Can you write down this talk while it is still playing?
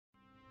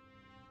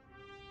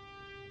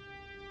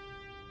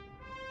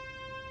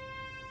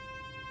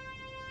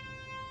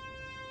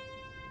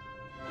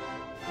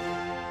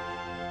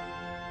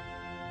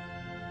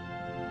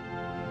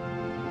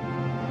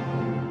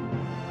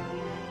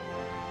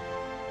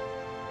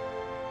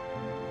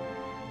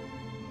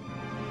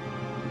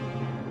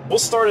We'll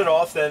start it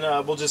off, then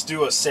we'll just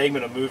do a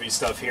segment of movie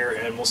stuff here,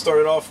 and we'll start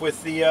it off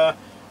with the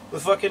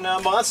fucking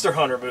Monster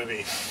Hunter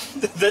movie.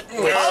 that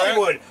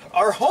Hollywood,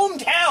 our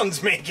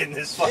hometown's making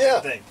this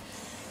fucking thing.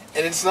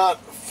 And it's not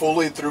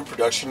fully through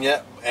production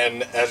yet,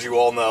 and as you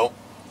all know,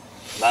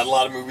 not a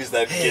lot of movies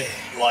that get,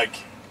 like,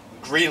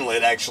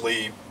 greenlit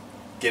actually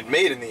get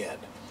made in the end.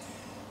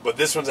 But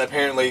this one's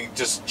apparently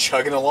just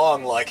chugging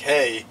along like,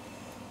 hey,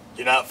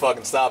 you're not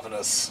fucking stopping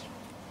us.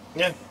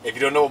 Yeah. If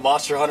you don't know what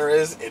Monster Hunter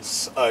is,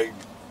 it's a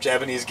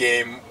Japanese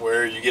game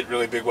where you get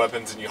really big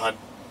weapons and you hunt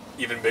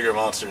even bigger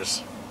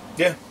monsters.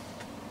 Yeah.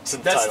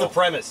 That's the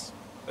premise.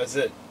 That's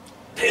it.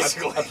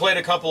 Basically. I played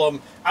a couple of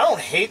them. I don't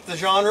hate the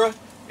genre.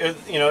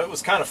 It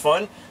was kind of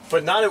fun,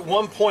 but not at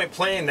one point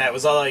playing that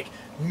was I like,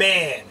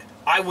 man,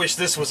 I wish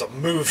this was a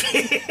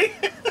movie.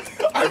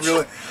 I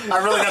really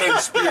got to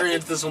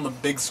experience this on the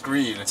big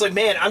screen. It's like,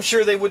 man, I'm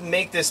sure they wouldn't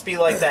make this be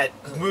like that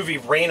movie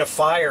Rain of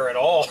Fire at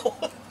all.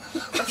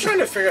 I'm trying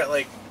to figure out,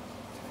 like,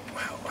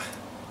 wow,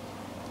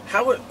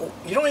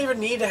 you don't even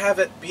need to have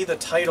it be the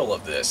title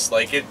of this.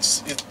 Like,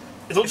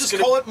 They'll just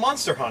call it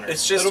Monster Hunter.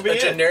 It's just a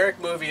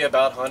generic movie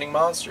about hunting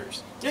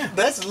monsters. Yeah.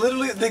 That's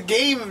literally the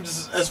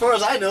games, as far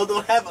as I know,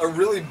 don't have a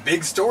really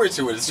big story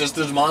to it. It's just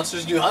there's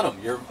monsters, you hunt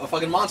them. You're a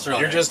fucking monster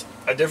hunter. You're just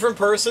a different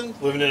person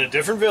living in a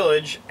different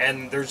village,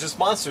 and there's just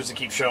monsters that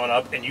keep showing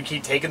up, and you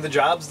keep taking the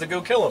jobs to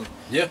go kill them.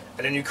 Yeah.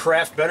 And then you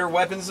craft better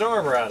weapons and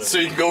armor out of it. So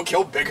you can go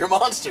kill bigger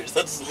monsters.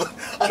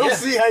 I don't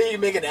see how you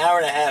can make an hour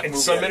and a half In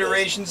movie some out of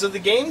iterations of the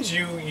games,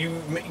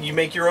 you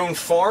make your own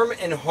farm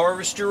and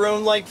harvest your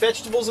own, like,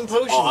 vegetables and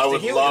potions I to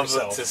would heal love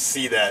yourself. to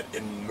see that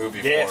in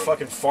movie Yeah, form.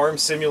 fucking Farm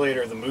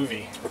Simulator, the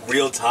movie.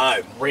 Real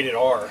time. Rated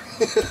R.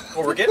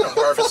 Well, we're getting a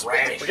Harvest.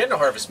 We're getting a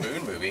Harvest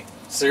Moon movie.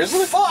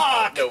 Seriously?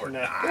 Fuck! No, we're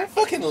not. Don't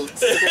fucking sit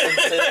there and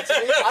say that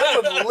to me. I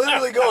would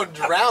literally go and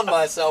drown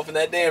myself in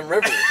that damn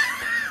river.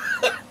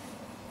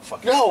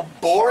 Fucking You know how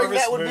boring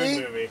Harvest that would Moon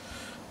be? movie.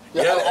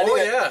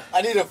 Yeah,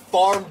 I need a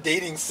farm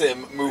dating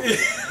sim movie.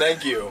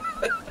 Thank you.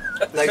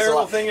 Thanks a terrible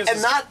lot. thing is and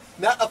not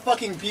a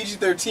fucking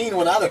PG-13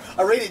 one either.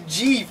 A rated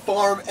G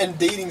farm and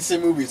dating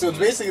sim movie. So it's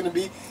basically going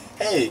to be,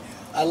 hey,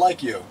 I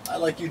like you. I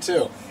like you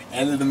too.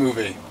 End of the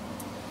movie.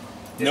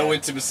 No Yeah.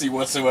 intimacy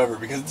whatsoever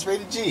because it's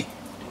rated G.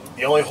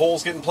 The only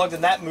holes getting plugged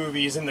in that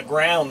movie is in the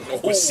ground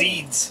with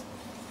seeds.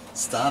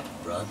 Stop,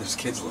 bro. There's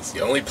kids The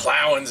listening. only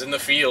plowing's in the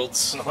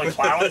fields. Like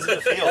plowings in the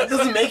That field.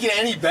 doesn't make it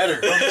any better.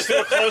 We'll just do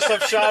a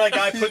close-up shot of a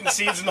guy putting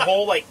seeds in the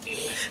hole, like,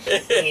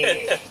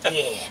 yeah,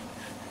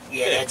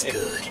 that's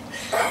good.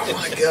 Oh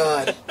my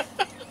god.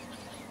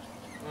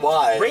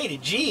 Why?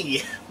 Rated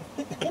G.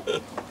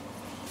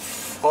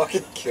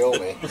 Fucking kill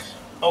me.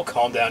 Oh,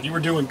 calm down. You were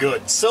doing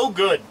good. So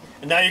good.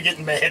 And now you're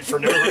getting mad for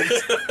no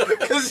reason.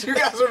 Because you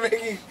guys are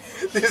making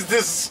this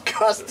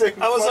disgusting.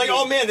 I was like, fucking-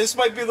 oh man, this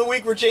might be the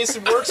week where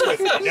Jason works with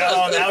me.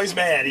 No, now he's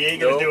mad. He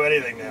ain't gonna do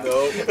anything now.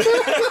 Nope.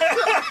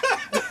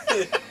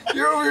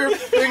 You're over here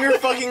finger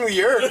fucking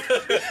the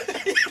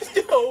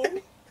earth. No.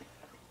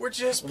 We're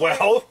just...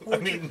 Well, I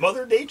mean,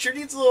 Mother Nature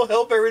needs a little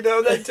help every now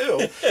and then,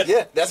 too.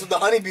 Yeah, that's what the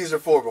honeybees are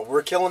for, but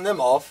we're killing them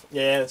off.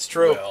 Yeah, it's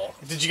true. Well.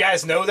 Did you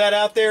guys know that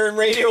out there in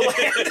Radio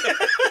Land?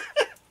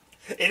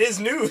 It is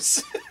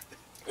news.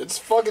 It's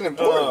fucking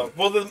important.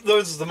 Well,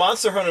 there's the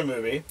Monster Hunter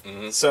movie.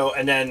 So,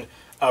 and then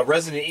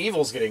Resident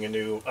Evil's getting a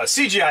new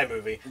CGI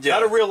movie. Yeah.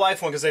 Not a real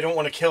life one because they don't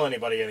want to kill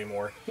anybody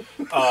anymore.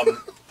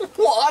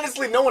 Well,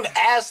 honestly, no one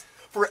asked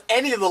for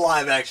any of the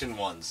live action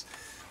ones.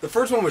 The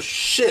first one was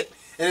shit.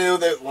 And you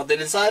know what they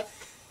decided?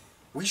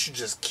 We should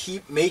just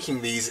keep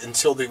making these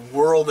until the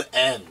world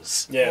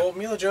ends. Yeah. Well,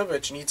 Mila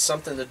Jovovich needs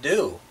something to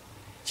do.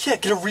 Yeah,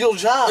 get a real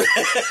job.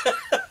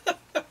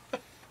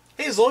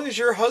 Hey, as long as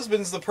your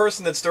husband's the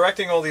person that's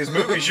directing all these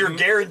movies, you're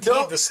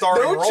guaranteed the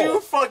starring don't role. you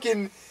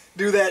fucking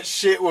do that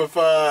shit with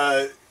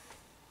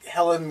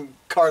Helen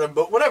Carter,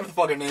 but whatever the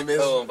fuck her name is.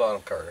 Helena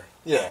Bonham Carter.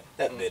 Yeah,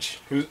 that bitch.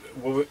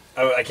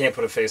 I can't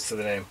put a face to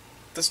the name.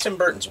 That's Tim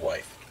Burton's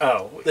wife.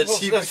 Oh, That's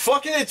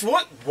fucking. It's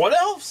what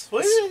else?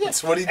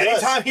 That's what he does.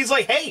 Anytime he's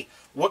like, "Hey,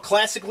 what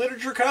classic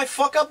literature can I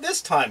fuck up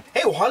this time?"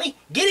 Hey, well, honey,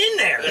 get in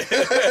there.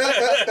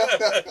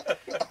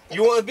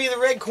 You want to be the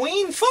Red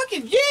Queen?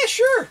 Fucking yeah,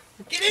 sure.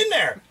 Get in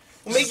there.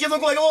 We'll make you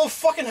look like a little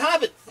fucking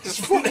hobbit.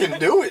 Just fucking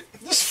do it.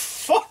 Just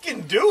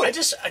fucking do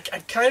it. I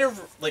kind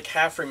of like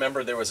half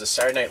remember there was a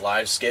Saturday Night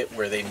Live skit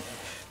where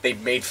they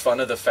made fun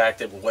of the fact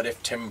that what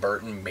if Tim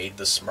Burton made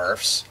the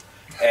Smurfs?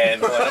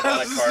 And Helena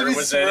Bonham Carter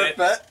was in it.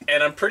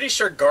 And I'm pretty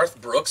sure Garth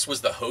Brooks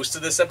was the host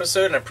of this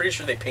episode, and I'm pretty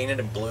sure they painted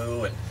him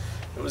blue, and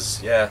it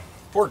was, yeah.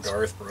 Poor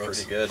Garth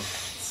Brooks. Pretty good.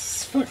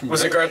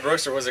 Was it Garth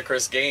Brooks or was it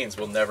Chris Gaines?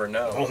 We'll never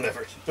know. We'll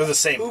never. They're the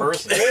same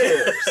person. Who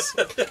cares?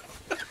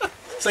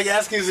 It's like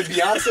asking, is it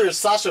Beyonce or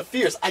Sasha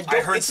Fierce? I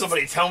heard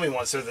somebody tell me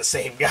once they're the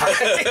same guy.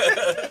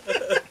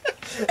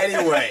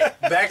 Anyway,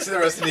 back to the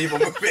Resident Evil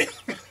movie.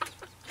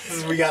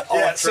 We got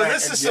all so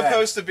this is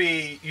supposed to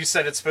be, you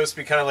said it's supposed to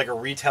be kind of like a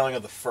retelling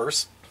of the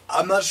first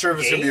I'm not sure if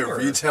it's going to be a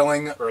game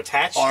retelling or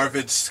attached, or if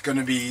it's going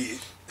to be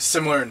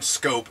similar in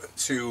scope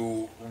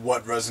to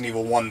what Resident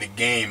Evil 1 the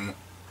game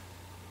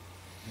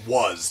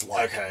was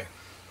like. Okay.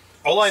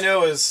 All I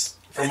know is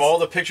From all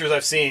the pictures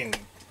I've seen,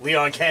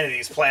 Leon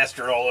Kennedy's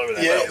plastered all over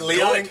that. Yeah,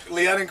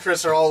 Leon and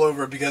Chris are all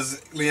over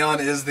because Leon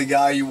is the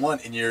guy you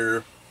want in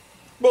your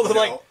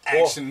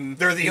action.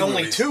 They're the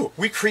only movies. two.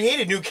 We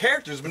created new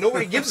characters, but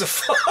nobody gives a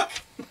fuck.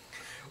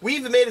 We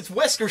even made it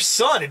Wesker's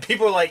son, and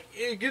people are like,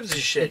 "Who gives a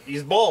shit?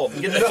 He's bald.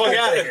 Get the fuck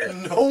out of here."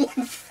 No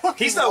one fucking.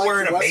 He's not liked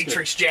wearing a Wesker.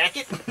 Matrix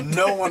jacket.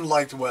 No one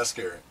liked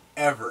Wesker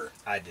ever.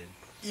 I did.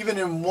 Even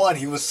in 1,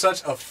 he was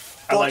such a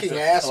fucking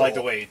asshole. I like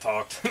the way he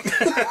talked.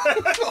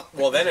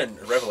 Well, then in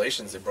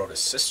Revelations, they brought his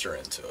sister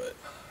into it.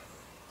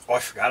 Oh, I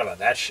forgot about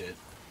that shit.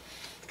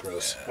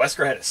 Gross. Yeah.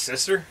 Wesker had a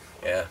sister?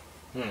 Yeah.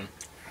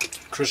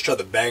 Chris tried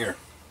to bang her.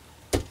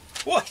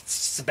 What?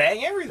 It's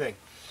bang everything.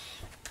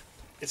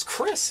 It's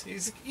Chris.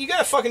 You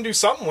gotta fucking do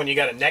something when you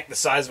got a neck the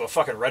size of a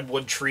fucking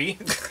redwood tree.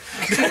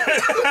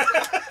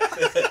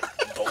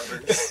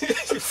 Boulders.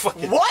 You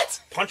fucking What?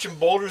 punching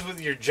boulders with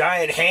your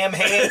giant ham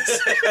hands.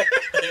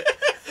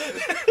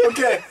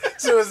 Okay,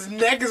 so his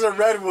neck is a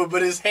redwood,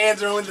 but his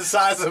hands are only the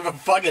size of a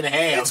fucking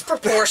ham. It's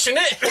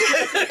proportionate.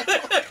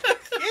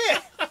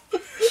 Yeah.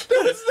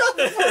 It's not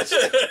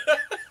proportionate.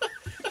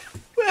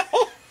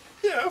 Well,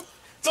 you know,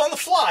 it's on the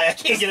fly. I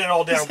can't get it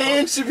all down. His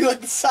hands should be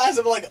like the size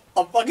of like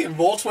a fucking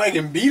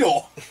Volkswagen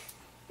Beetle.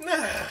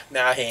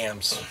 Nah,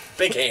 hams.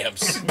 Big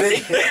hams.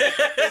 Big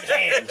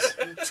hands.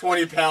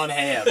 20-pound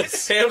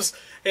hams. Hams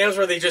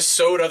where they just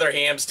sewed other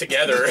hams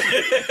together.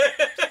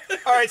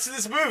 All right, so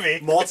this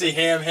movie.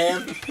 Multi-ham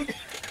ham.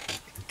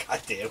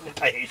 God damn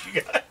it! I hate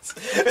you guys.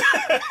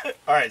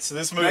 All right, so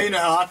this movie. Now you know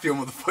how I feel,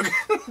 motherfucker.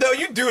 No,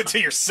 you do it to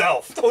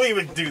yourself. Don't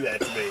even do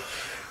that to me.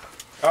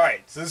 All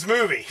right, so this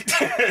movie.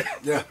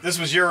 Yeah. This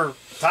was your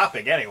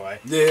topic, anyway.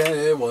 Yeah,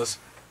 it was.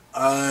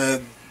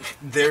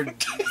 There,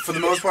 for the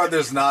most part,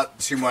 there's not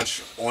too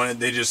much on it.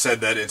 They just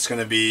said that it's going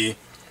to be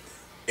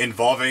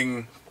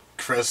involving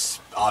Chris,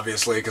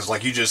 obviously, because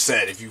like you just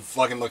said, if you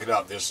fucking look it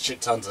up, there's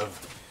shit tons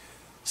of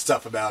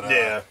stuff about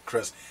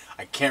Chris.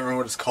 I can't remember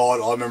what it's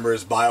called. All I remember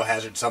is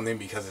Biohazard something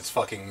because it's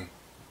fucking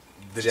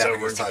the It's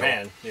over Japanese in title.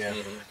 Japan. Yeah.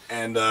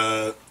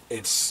 And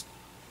it's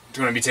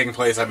going to be taking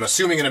place, I'm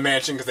assuming, in a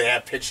mansion because they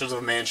have pictures of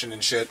a mansion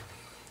and shit.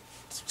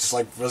 It's just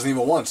like Resident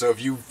Evil 1. So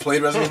if you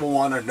played Resident Evil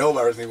 1 or know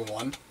about Resident Evil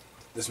 1,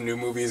 this new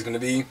movie is going to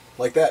be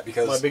like that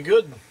because Might be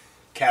good.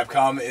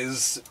 Capcom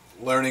is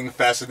learning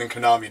faster than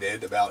Konami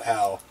did about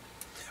how...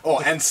 Oh,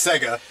 and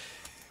Sega.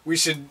 We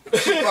should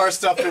keep our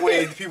stuff the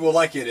way the people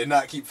like it and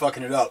not keep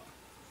fucking it up.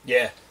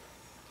 Yeah.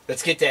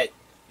 Let's get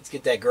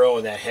that girl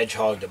and that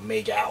hedgehog to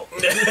make out.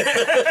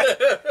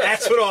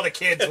 That's what all the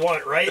kids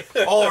want, right?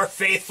 All our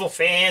faithful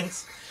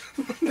fans.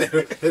 They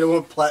don't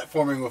want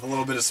platforming with a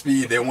little bit of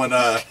speed. They want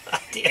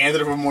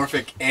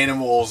anthropomorphic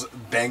animals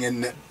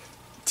banging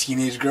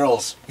teenage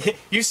girls.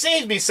 You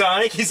saved me,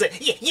 Sonic. He's like,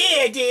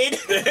 yeah, I did.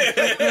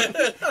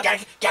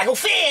 gotta go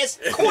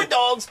fast. Corn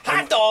dogs,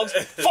 hot dogs.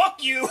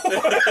 Fuck you.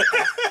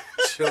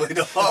 Chili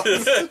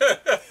dogs.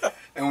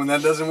 And when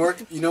that doesn't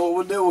work, you know what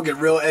we'll do? We'll get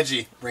real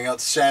edgy. Bring out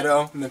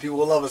Shadow, and then people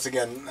will love us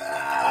again.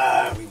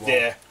 Nah, we won't.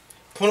 Yeah.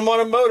 Put him on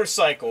a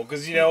motorcycle,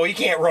 because, you know, he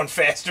can't run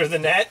faster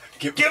than that.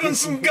 Give him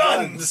some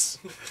guns.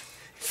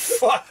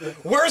 Fuck.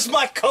 Where's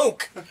my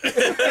Coke? God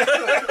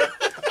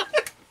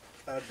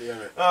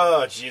damn it.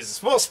 Oh,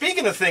 Jesus. Well,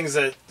 speaking of things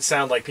that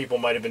sound like people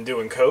might have been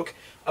doing Coke,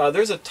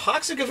 there's a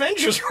Toxic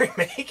Avengers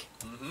remake.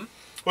 Mm-hmm.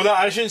 Well, no,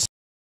 I shouldn't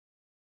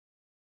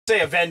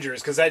say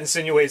Avengers, because that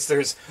insinuates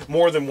there's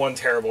more than one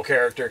terrible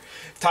character.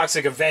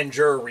 Toxic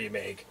Avenger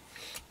remake.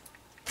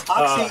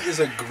 Toxie is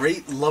a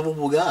great,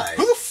 lovable guy.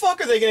 Who the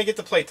fuck are they going to get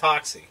to play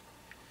Toxie?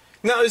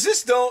 Now, is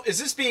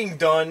this being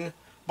done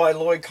by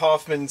Lloyd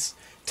Kaufman's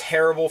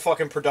terrible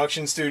fucking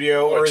production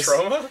studio? Or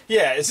Trauma?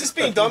 Yeah, is this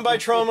being done by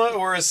Trauma,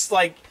 or is,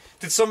 like,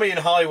 did somebody in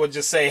Hollywood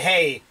just say,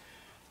 hey,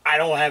 I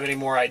don't have any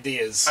more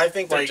ideas? I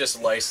think they're Like,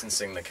 just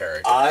licensing the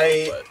character.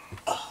 I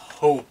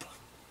hope.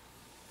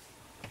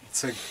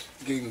 It's a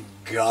fucking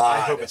god.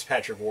 I hope it's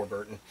Patrick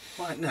Warburton.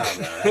 What? No,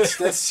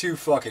 that's too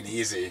fucking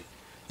easy.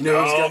 You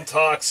know who's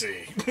got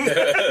Toxie.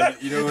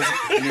 you know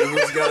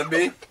who's got to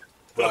be?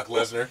 Brock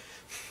Lesnar.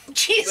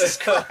 Jesus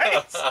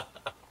Christ.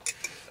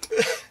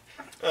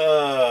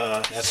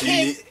 That's what you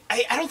need.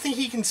 I don't think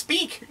he can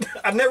speak.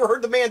 I've never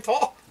heard the man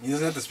talk. He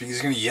doesn't have to speak.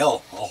 He's going to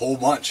yell a whole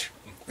bunch.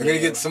 They're going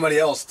to get somebody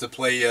else to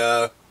play.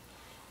 I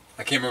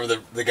can't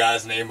remember the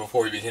guy's name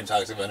before he became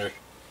Toxic Avenger.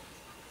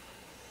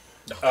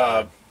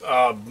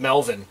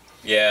 Melvin.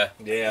 Yeah.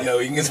 Yeah. You know,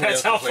 you can get somebody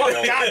That's else how to play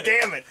fucking. Melvin. God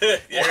damn it.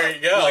 There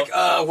you go.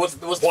 Like,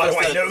 what's Why do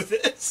I that, know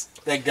this?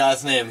 that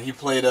guy's name? He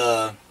played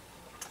the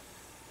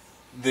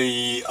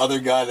other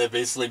guy that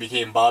basically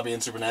became Bobby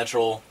in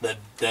Supernatural, that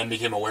then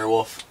became a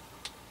werewolf.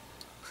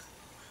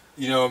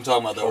 You know what I'm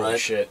talking about, though, Holy right?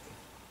 shit.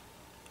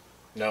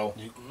 No.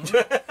 You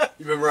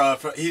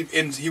remember?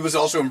 He was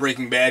also in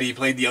Breaking Bad. He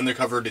played the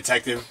undercover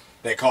detective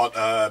that caught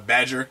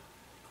Badger.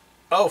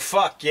 Oh,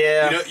 fuck,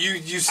 yeah. You know,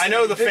 you I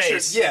know the picture-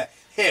 face. Yeah,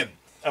 him.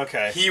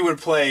 Okay. He would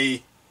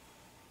play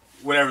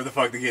whatever the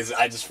fuck the kid's,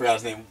 I just forgot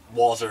his name,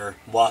 Walter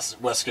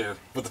Wesker.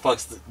 What the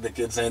fuck's the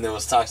kid's name that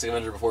was Toxic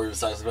Avenger before he was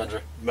Toxic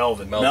Avenger?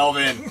 Melvin.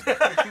 Melvin.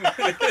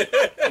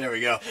 There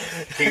we go.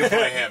 He can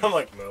play him. I'm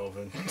like,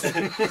 Melvin.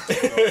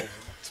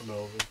 It's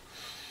Melvin.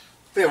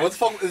 Yeah, what the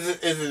fuck, is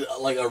it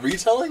like a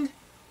retelling?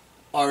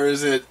 Or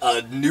is it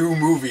a new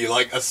movie,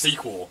 like a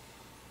sequel?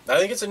 I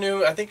think it's a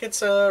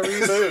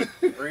reboot.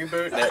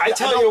 Reboot. I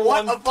tell you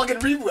want a fucking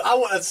reboot. I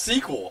want a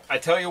sequel. I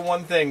tell you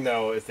one thing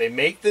though, if they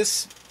make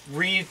this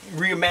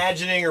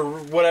reimagining or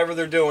whatever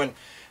they're doing,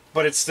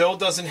 but it still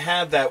doesn't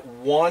have that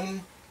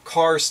one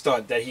car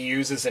stunt that he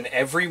uses in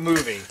every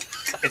movie,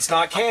 it's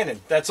not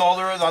canon. That's all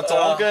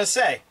I'm gonna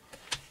say.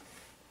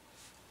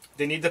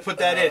 They need to put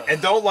that in, and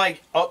don't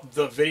like up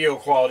the video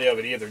quality of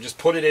it either. Just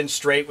put it in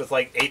straight with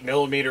like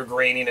 8mm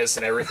graininess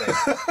and everything.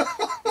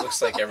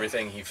 Looks like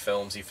everything he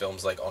films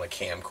like on a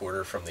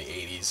camcorder from the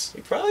 80s.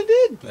 He probably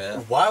did. Yeah.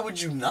 Why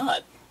would you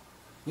not?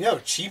 You know how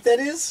cheap that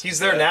is? He's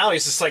there now.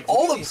 He's just like,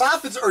 all the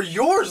profits are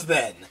yours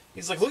then.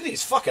 He's like, look at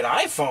these fucking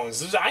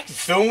iPhones. I can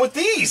film with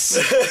these.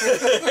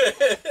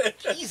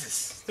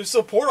 Jesus, they're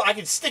so portable. I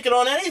can stick it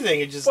on anything.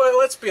 It just. Well,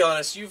 let's be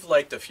honest. You've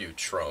liked a few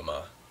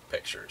trauma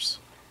pictures.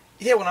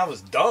 Yeah, when I was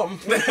dumb.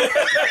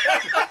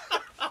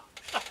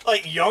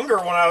 Like, younger,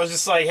 when I was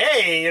just like,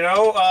 hey, you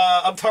know,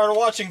 I'm tired of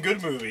watching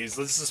good movies.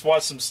 Let's just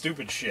watch some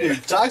stupid shit.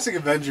 Dude, Toxic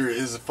Avenger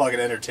is a fucking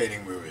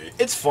entertaining movie.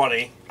 It's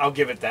funny. I'll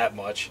give it that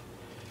much.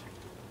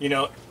 You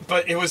know,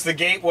 but it was the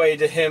gateway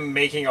to him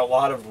making a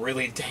lot of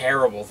really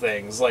terrible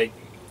things. Like,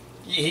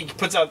 he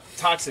puts out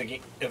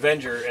Toxic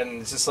Avenger,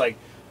 and it's just like,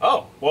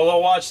 oh, well,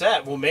 they'll watch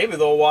that. Well, maybe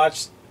they'll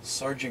watch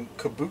Sergeant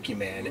Kabuki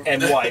Man,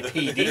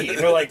 NYPD. And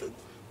we're like,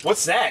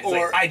 what's that? It's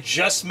like, I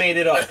just made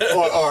it up.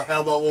 Or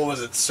how about, what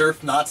was it,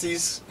 Surf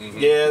Nazis? Mm-hmm.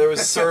 Yeah, there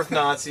was Surf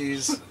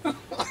Nazis.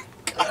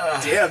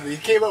 God damn, he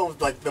came up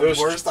with like the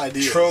worst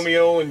ideas.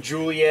 Tromeo and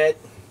Juliet.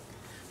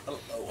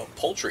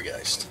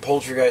 Poultrygeist.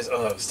 Poultrygeist.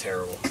 Oh, that was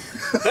terrible.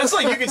 That's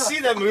like, you can see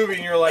that movie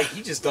and you're like,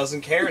 he just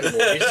doesn't care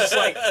anymore. He's just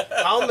like,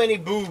 how many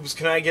boobs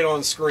can I get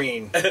on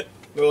screen? They're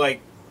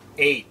like,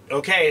 8.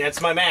 Okay,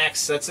 that's my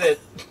max. That's it.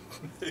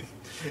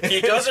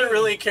 He doesn't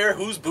really care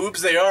whose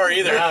boobs they are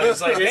either. No,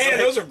 he's like, man,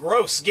 those are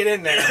gross. Get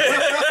in there.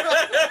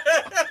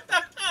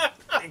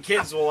 And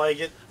kids will like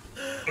it.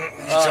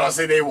 Shall I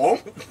say they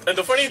won't? And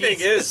the funny thing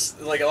is,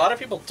 like, a lot of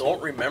people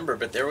don't remember,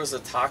 but there was a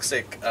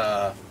Toxic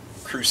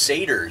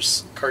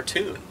Crusaders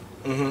cartoon.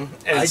 Mm-hmm.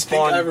 And I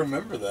think I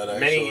remember that,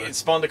 actually. It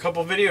spawned a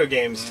couple video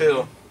games,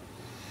 too.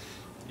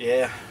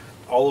 Yeah.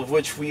 All of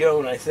which we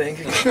own, I think.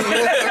 You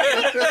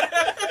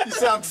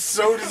sound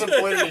so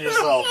disappointed in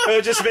yourself.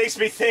 It just makes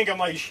me think, I'm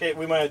like, shit,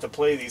 we might have to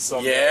play these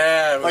someday.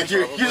 Yeah. Like,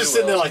 you're just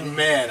sitting there like,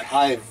 man,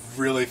 I've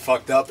really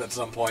fucked up at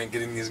some point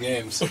getting these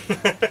games.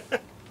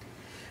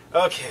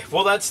 Okay,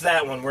 well, that's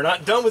that one. We're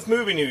not done with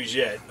movie news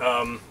yet.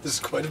 There's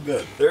quite a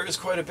bit. There is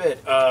quite a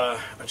bit. I'm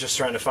just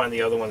trying to find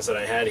the other ones that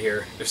I had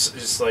here.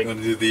 Just like... You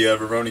want to do the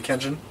Rurouni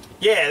Kenshin?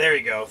 Yeah, there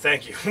you go.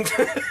 Thank you.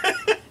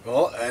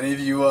 Well, any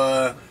of you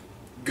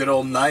good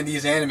old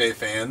 90s anime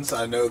fans,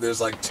 I know there's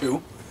like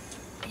 2.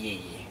 Yeah.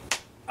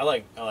 I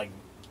like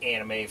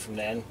anime from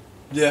then.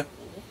 Yeah.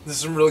 There's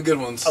some really good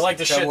ones. I like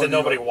the shit that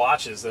nobody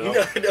watches, though.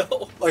 I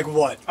know. Like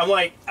what? I'm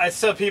like, I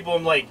tell people,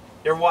 I'm like,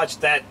 you ever watch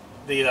that,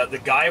 the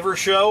Guyver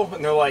show?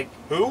 And they're like,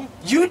 who?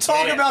 You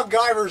talk about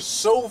Guyver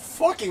so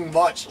fucking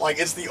much, like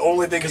it's the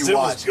only thing you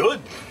watch. Because it was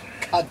good.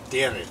 God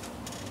damn it.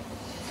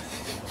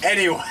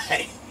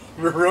 Anyway,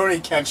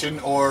 Rurouni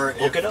Kenshin, or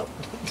Look it up.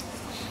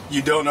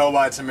 You don't know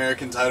by its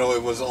American title,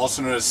 it was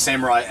also known as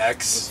Samurai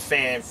X. It's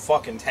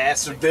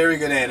fan-fucking-tastic. It's a very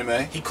good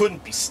anime. He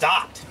couldn't be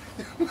stopped.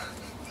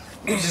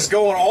 He's just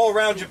going all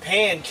around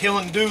Japan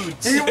killing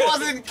dudes. He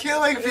wasn't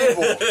killing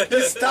people.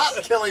 He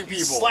stopped killing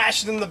people.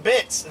 Slashing them to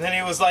bits. And then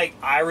he was like,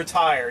 I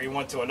retire. He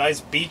went to a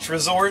nice beach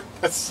resort.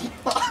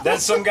 Then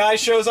some guy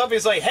shows up.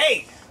 He's like,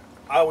 hey,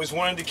 I always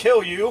wanted to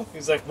kill you.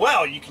 He's like,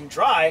 well, you can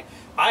try.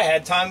 I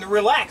had time to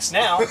relax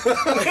now.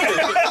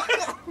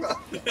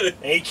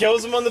 And he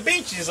kills him on the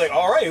beach. He's like,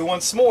 all right, who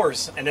wants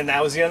s'mores? And then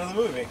that was the end of the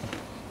movie.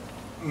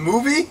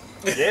 Movie?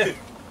 Yeah.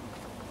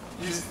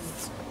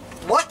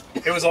 What?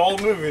 It was all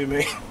a movie to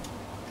me.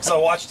 So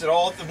I watched it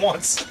all at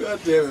once. God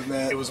damn it,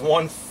 man. It was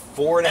 1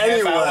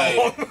 4.5 hour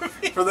long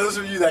movie. For those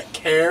of you that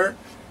care,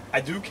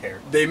 I do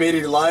care. they made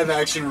a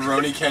live-action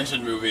Rurouni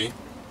Kenshin movie.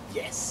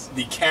 Yes.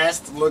 The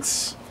cast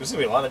looks There's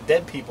going to be a lot of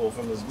dead people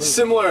from this movie.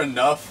 similar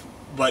enough,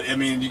 but I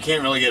mean, you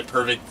can't really get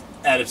perfect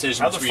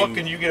adaptation How the between... fuck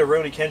can you get a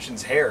Rurouni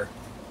Kenshin's hair?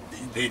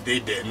 They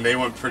did, and they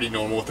went pretty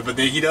normal with it, but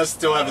he does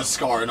still have a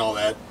scar and all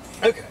that.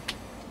 Okay.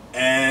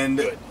 And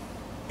Good.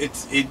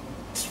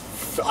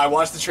 I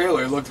watched the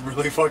trailer, it looked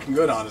really fucking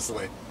good,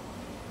 honestly.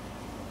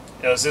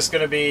 Now, is this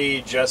going to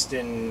be just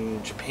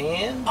in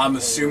Japan? I'm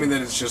assuming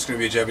that it's just going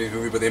to be a Japanese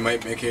movie, but they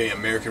might make an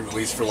American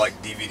release for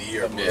like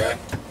DVD or Blu-ray. Yeah.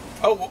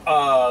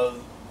 Oh,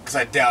 Because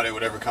I doubt it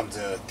would ever come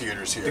to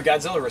theaters here. the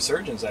Godzilla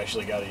Resurgence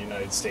actually got a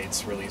United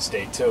States release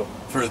date, too.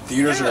 For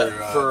theaters or...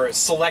 For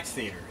select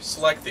theaters.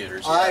 Select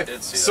theaters. Yeah, I I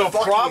did see So that.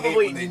 fucking hate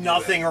probably when they do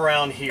nothing that.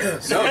 around here.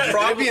 No, it'd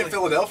probably be in Probably.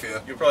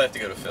 Philadelphia. You'll probably have to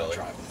go to Philly.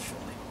 Drive in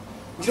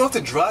Philly. You don't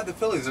have to drive to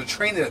Philly. There's a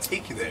train that'll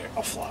take you there.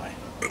 I'll fly.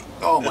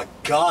 Oh my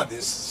God!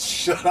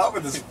 Shut up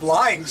with this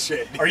flying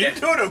shit. Are you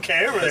doing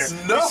okay over there?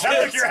 No. You sound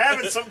like you're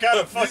having some kind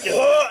of fucking...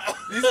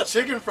 These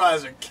chicken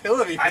fries are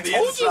killing me from the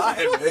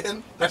inside,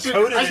 man. I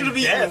should have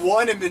eaten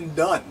one and been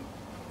done.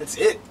 That's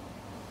it.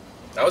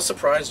 I was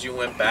surprised you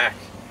went back.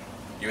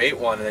 You ate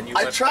one and then you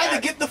went back. I tried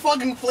to get the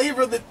fucking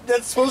flavor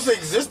that's supposed to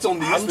exist on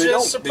these. I'm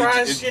just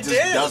surprised you did.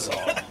 It just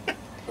doesn't.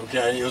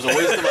 Okay, it was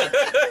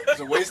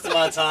a waste of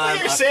my time.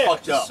 You're I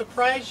fucked up.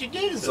 Surprised you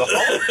did.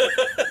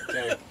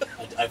 Okay,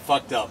 I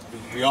fucked up.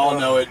 We all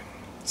know it.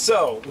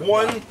 So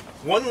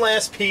one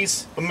last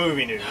piece of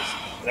movie news.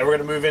 Then we're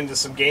gonna move into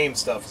some game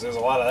stuff because there's a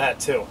lot of that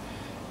too.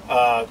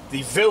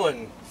 The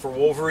villain for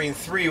Wolverine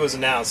 3 was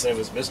announced, and it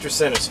was Mr.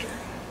 Sinister.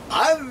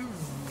 I'm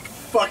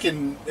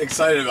fucking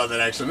excited about that.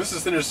 Actually, Mr.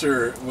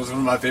 Sinister was one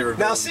of my favorite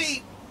villains. Now,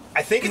 see,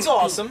 I think it's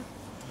awesome,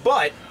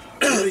 but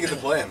how do you get to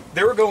play him?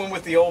 They were going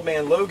with the Old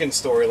Man Logan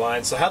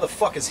storyline, so how the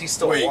fuck is he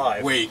still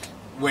alive? Wait.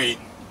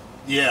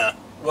 Yeah.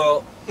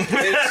 Well,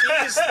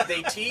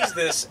 they teased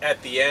this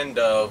at the end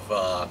of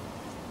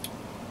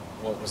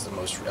what was the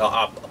most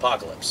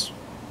Apocalypse.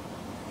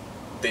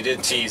 They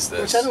did tease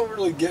this, which I don't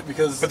really get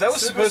because. But that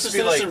was supposed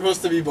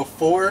to be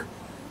before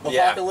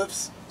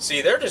Apocalypse.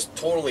 See, they're just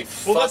totally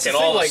fucking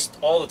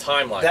all the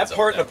timelines. That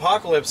part in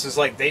Apocalypse is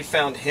like they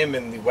found him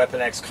in the Weapon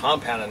X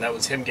compound, and that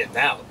was him getting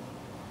out.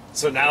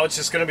 So now it's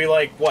just gonna be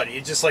like what?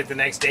 It's just like the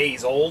next day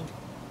he's old.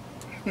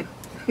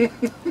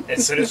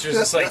 And Sinister's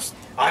just like,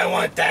 I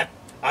want that.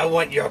 I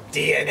want your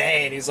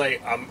DNA. And he's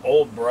like, I'm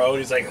old, bro. And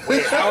he's like,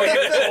 wait, how are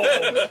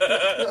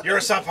you old? You're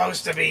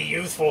supposed to be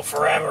youthful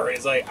forever.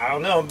 He's like, I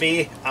don't know,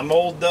 B. I'm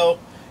old, though.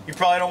 You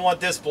probably don't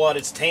want this blood.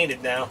 It's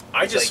tainted now.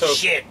 I just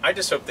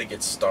hope they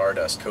get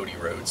Stardust Cody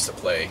Rhodes to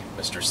play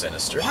Mr.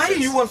 Sinister. Why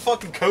do you want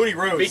fucking Cody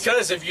Rhodes?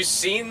 Because have you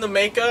seen the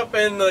makeup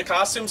and the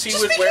costumes he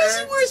would wear? Just because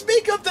he wears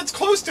makeup that's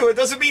close to it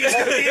doesn't mean he's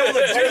going to be able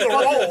to do the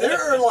role.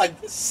 There are like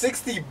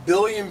 60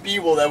 billion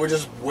people that would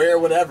just wear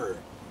whatever.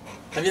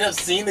 Have you not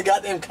seen the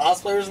goddamn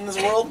cosplayers in this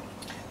world?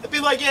 It'd be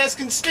like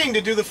asking Sting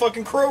to do the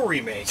fucking Crow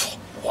remake.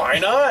 Why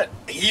not?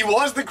 He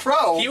was the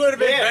Crow. He would have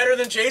been better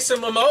than Jason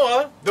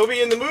Momoa. They'll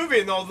be in the movie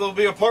and there'll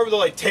be a part where they're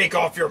like, take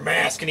off your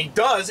mask, and he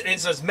does, and it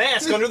says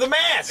mask under the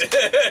mask.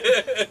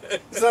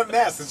 It's not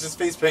mask, it's just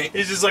face paint.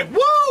 He's just like,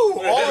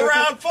 woo! All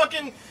around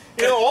fucking,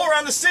 all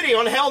around the city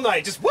on Hell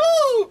Night. Just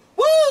woo!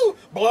 Woo!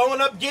 Blowing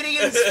up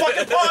Gideon's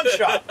fucking pawn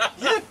shop.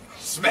 Yeah.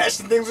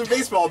 Smashing things with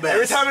baseball bats.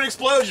 Every time an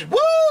explosion.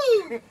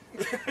 Woo!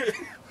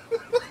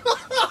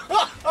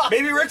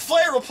 Maybe Ric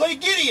Flair will play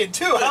Gideon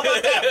too. How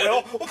about that,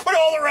 Will? We'll put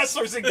all the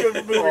wrestlers in good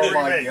movie remakes.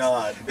 Oh my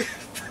god.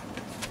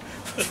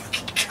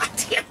 God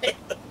damn it.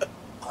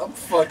 I'm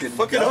fucking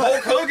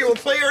Hulk Hogan will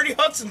play Ernie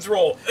Hudson's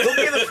role. He'll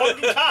be the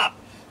fucking cop.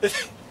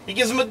 He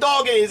gives him a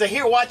dog and he's like,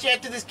 here, watch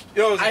after this.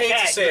 I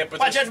hate to say it, but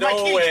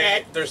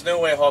there's no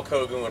way Hulk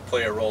Hogan would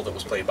play a role that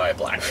was played by a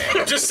black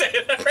man. I'm just saying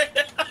that right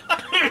now.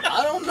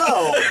 I don't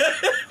know.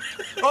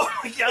 Oh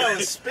my god, I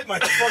was spitting my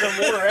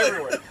fucking water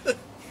everywhere.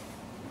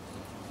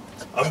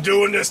 I'm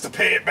doing this to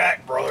pay it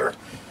back, brother.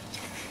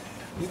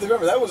 You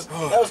remember, that was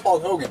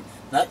Hulk Hogan,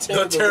 not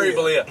Terry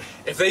Bollea.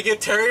 If they get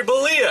Terry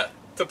Bollea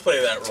to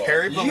play that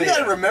role. You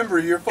gotta remember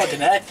your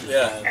fucking actor.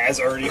 Yeah. As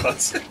Ernie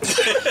Hudson.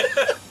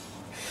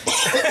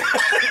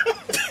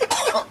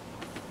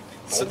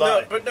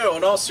 But no,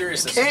 in all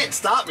seriousness, you can't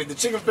stop me. The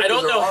chicken fingers I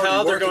don't know are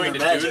how they're going to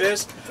magic. do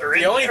this.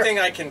 The only thing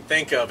I can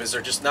think of is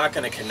they're just not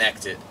going to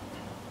connect it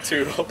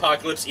to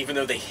Apocalypse, even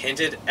though they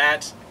hinted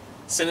at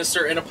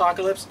Sinister in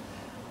Apocalypse.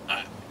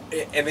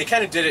 And they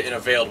kind of did it in a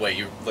veiled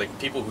way. Like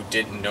people who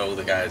didn't know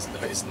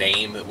his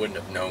name, that wouldn't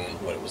have known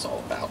what it was all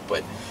about.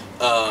 But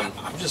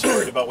I'm just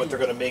worried about what they're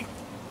going to make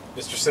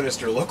Mr.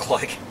 Sinister look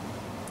like.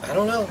 I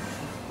don't know.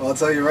 Well, I'll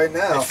tell you right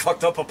now. They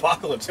fucked up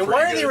Apocalypse. And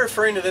why are they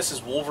referring to this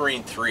as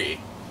Wolverine 3?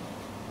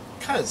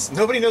 Because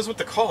nobody knows what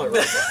to call it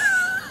right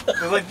now.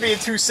 They're like being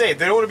too safe.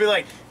 They don't want to be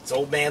like, it's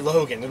Old Man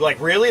Logan. They're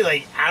like, really?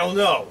 Like, I don't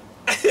know.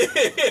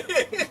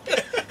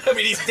 I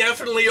mean, he's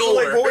definitely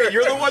older. Like, boy,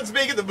 you're the ones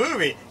making the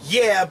movie.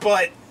 Yeah,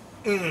 but...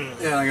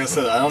 Yeah, like I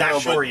said, I don't know,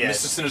 sure but yet.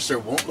 Mr. Sinister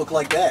won't look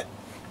like that.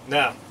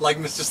 No. Like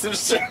Mr.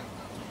 Sinister.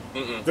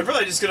 They're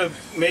probably just going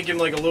to make him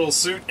like a little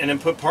suit and then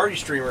put party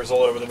streamers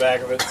all over the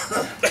back of it.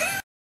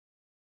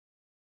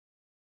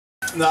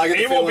 No, I get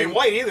the it won't be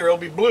white either, it'll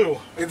be blue.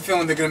 I get the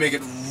feeling they're going to make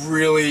it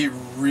really,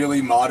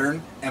 really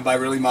modern. And by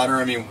really modern,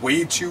 I mean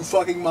way too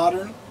fucking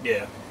modern.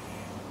 Yeah.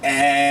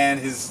 And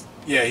he's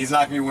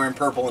not going to be wearing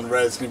purple and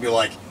red. It's going to be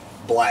like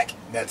black.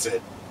 That's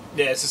it.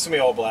 Yeah, it's just going to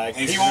be all black.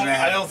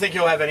 I don't think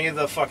he'll have any of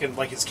the fucking,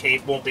 like his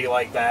cape won't be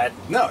like that.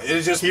 No,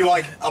 it'll just be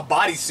like a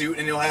bodysuit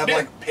and he'll have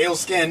like pale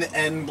skin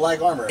and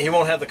black armor. He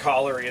won't have the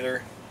collar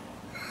either.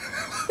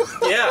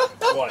 Yeah.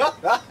 What?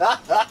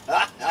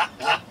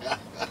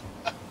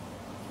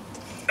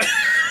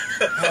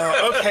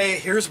 Okay,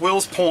 here's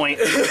Will's point.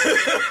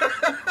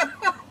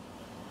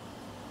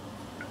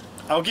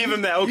 I'll give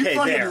him that. Okay,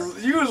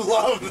 you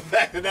love the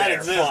fact that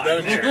exists,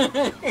 don't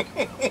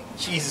you?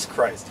 Jesus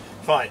Christ.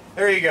 Fine.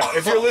 There you go.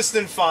 If you're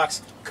listening,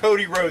 Fox,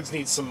 Cody Rhodes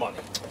needs some money.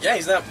 Yeah,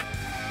 he's not